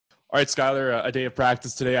All right, Skyler, a day of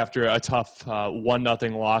practice today after a tough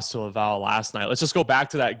 1-0 loss to Laval last night. Let's just go back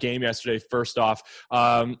to that game yesterday first off.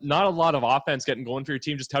 Not a lot of offense getting going for your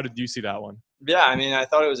team. Just how did you see that one? Yeah, I mean, I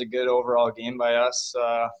thought it was a good overall game by us.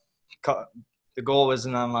 The goal was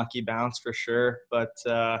an unlucky bounce for sure, but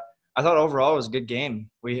I thought overall it was a good game.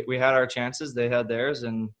 We had our chances, they had theirs,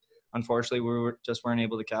 and unfortunately we weren't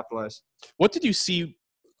able to capitalize. What did you see,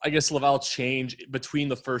 I guess, Laval change between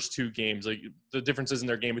the first two games? Like the differences in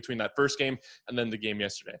their game between that first game and then the game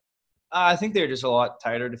yesterday? I think they were just a lot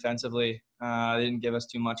tighter defensively. They didn't give us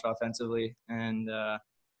too much offensively, and I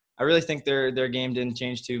really think their game didn't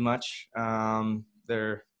change too much.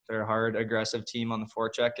 They're a hard, aggressive team on the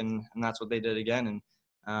forecheck, and that's what they did again.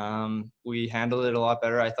 And we handled it a lot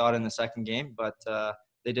better, I thought, in the second game. But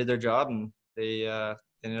they did their job, and they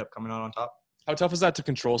ended up coming out on top. How tough is that to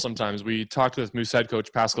control sometimes? We talked with Moose head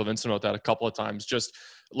coach Pascal Vincent about that a couple of times. Just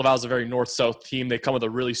Laval's a very north-south team. They come with a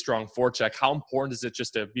really strong forecheck. How important is it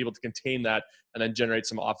just to be able to contain that and then generate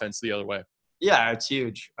some offense the other way? Yeah, it's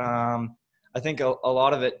huge. I think a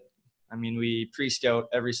lot of it, I mean, we pre-scout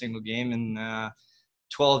every single game, and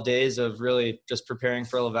 12 days of really just preparing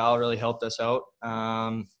for Laval really helped us out.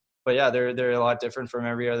 But yeah, they're a lot different from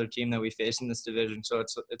every other team that we face in this division. So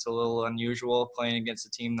it's a little unusual playing against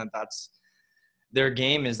a team that's their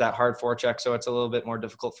game is that hard forecheck. So it's a little bit more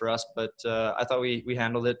difficult for us. But I thought we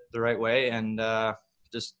handled it the right way, and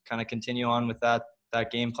just kind of continue on with that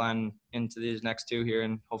game plan into these next two here,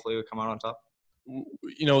 and hopefully we come out on top.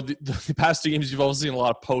 You know, the past two games, you've also seen a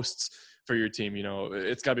lot of posts for your team. You know,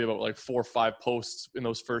 it's got to be about like 4 or 5 posts in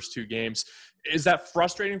those first two games. Is that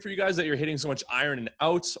frustrating for you guys that you're hitting so much iron and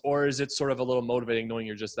outs, or is it sort of a little motivating knowing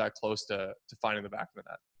you're just that close to finding the back of the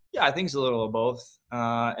net? Yeah, I think it's a little of both.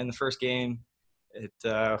 In the first game, it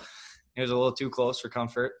was a little too close for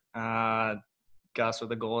comfort. Gus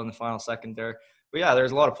with a goal in the final second there. But yeah,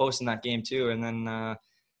 there's a lot of posts in that game too. And then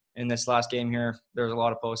in this last game here, there's a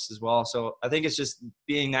lot of posts as well. So I think it's just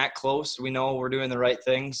being that close. We know we're doing the right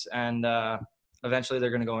things, and eventually they're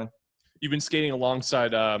going to go in. You've been skating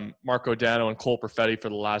alongside Marco Dano and Cole Perfetti for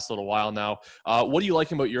the last little while now. What are you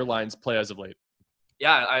liking about your line's play as of late?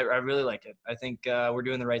 Yeah, I really like it. I think we're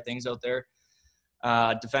doing the right things out there.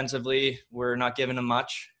 Defensively, we're not giving them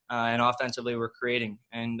much, and offensively, we're creating,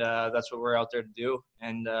 and that's what we're out there to do.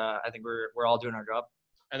 And I think we're all doing our job.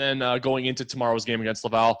 And then going into tomorrow's game against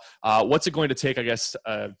Laval, what's it going to take, I guess?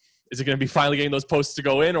 Is it going to be finally getting those posts to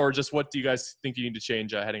go in, or just what do you guys think you need to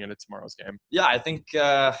change heading into tomorrow's game? Yeah, I think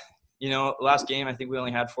last game I think we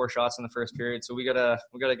only had 4 shots in the first period, so we gotta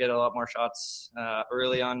get a lot more shots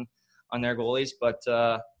early on their goalies. But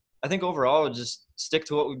I think overall, just stick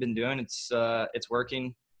to what we've been doing. It's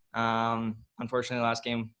working. Unfortunately, last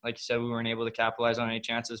game, like you said, we weren't able to capitalize on any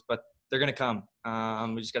chances, but they're gonna come.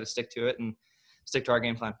 We just got to stick to it and stick to our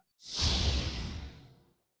game plan.